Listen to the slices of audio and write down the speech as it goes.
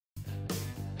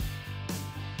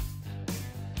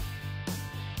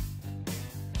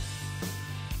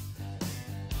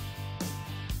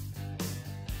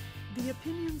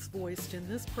opinions voiced in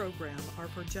this program are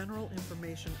for general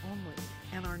information only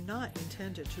and are not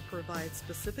intended to provide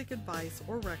specific advice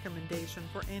or recommendation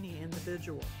for any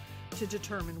individual. To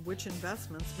determine which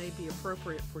investments may be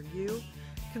appropriate for you,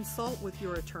 consult with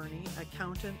your attorney,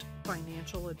 accountant,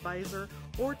 financial advisor,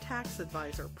 or tax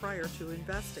advisor prior to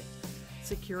investing.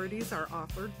 Securities are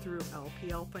offered through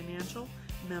LPL Financial,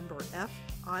 member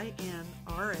FINRA,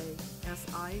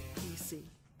 SIPC.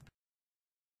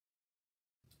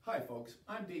 Hi folks,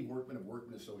 I'm Dave Workman of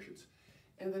Workman Associates,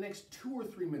 and in the next 2 or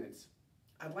 3 minutes,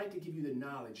 I'd like to give you the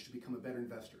knowledge to become a better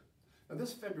investor. Now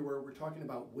this February, we're talking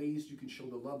about ways you can show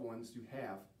the loved ones you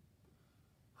have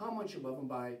how much you love them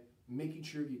by making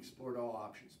sure you explored all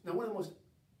options. Now one of the most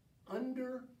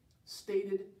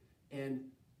understated and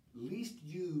least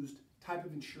used type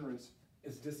of insurance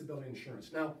is disability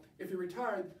insurance. Now, if you're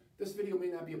retired, this video may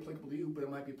not be applicable to you, but it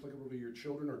might be applicable to your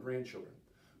children or grandchildren.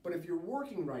 But if you're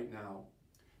working right now,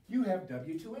 you have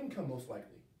W-2 income most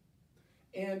likely.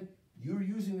 And you're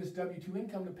using this W-2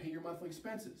 income to pay your monthly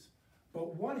expenses.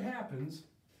 But what happens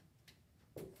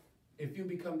if you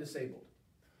become disabled?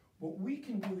 What we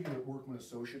can do here at Workman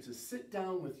Associates is sit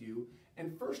down with you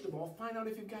and first of all, find out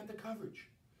if you've got the coverage.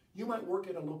 You might work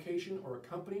at a location or a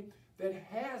company that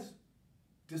has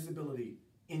disability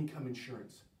income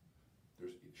insurance.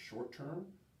 There's short-term,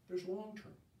 there's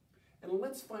long-term. And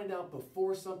let's find out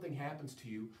before something happens to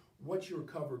you what you're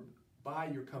covered by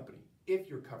your company, if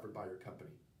you're covered by your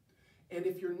company. And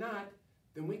if you're not,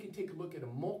 then we can take a look at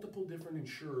multiple different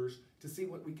insurers to see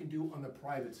what we can do on the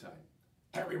private side.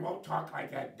 And we won't talk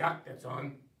like that duck that's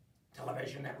on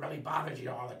television that really bothers you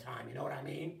all the time, you know what I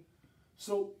mean?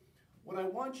 So what I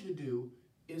want you to do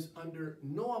is under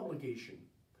no obligation,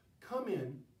 come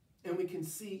in and we can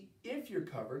see if you're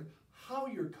covered, how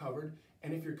you're covered,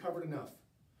 and if you're covered enough.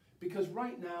 Because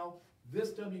right now,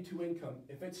 this W-2 income,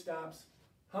 if it stops,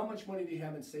 how much money do you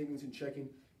have in savings and checking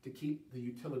to keep the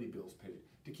utility bills paid,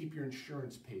 to keep your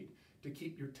insurance paid, to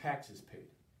keep your taxes paid?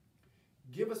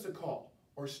 Give us a call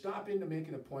or stop in to make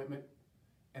an appointment,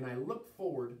 and I look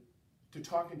forward to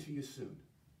talking to you soon.